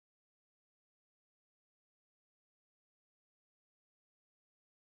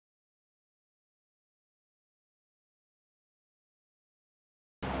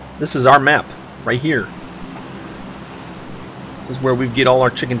This is our map, right here. This is where we get all our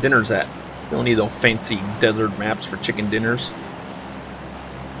chicken dinners at. We don't need those fancy desert maps for chicken dinners.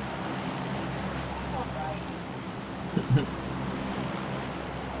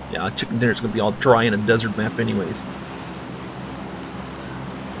 Yeah, chicken dinner's gonna be all dry in a desert map anyways.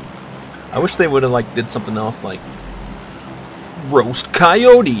 I wish they would have like did something else like roast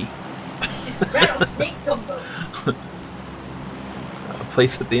coyote. Rattlesnake gumbo. A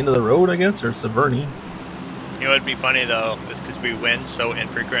place at the end of the road, I guess, or Severny. You know what'd be funny though, is because we win so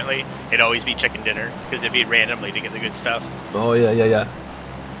infrequently, it'd always be chicken dinner, because it'd be randomly to get the good stuff. Oh yeah, yeah, yeah.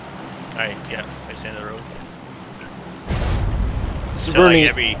 Alright, yeah, I stand the road. Severny.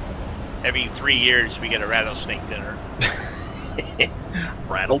 So like every 3 years we get a rattlesnake dinner.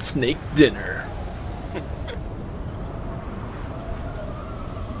 Rattlesnake dinner.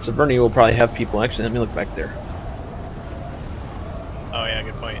 Severny will probably have people. Actually, let me look back there. Oh yeah,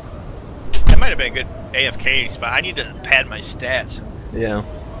 good point. That might have been a good AFK spot. I need to pad my stats. Yeah.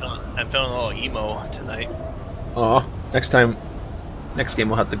 I'm feeling a little emo tonight. Oh, next game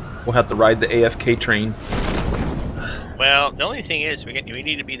we'll have to ride the AFK train. Well, the only thing is we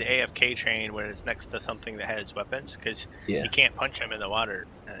need to be the AFK train where it's next to something that has weapons, because you can't punch them in the water,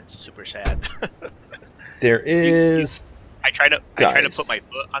 and it's super sad. There is. I try to put my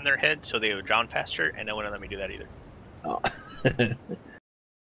foot on their head so they would drown faster, and no one would let me do that either. Oh.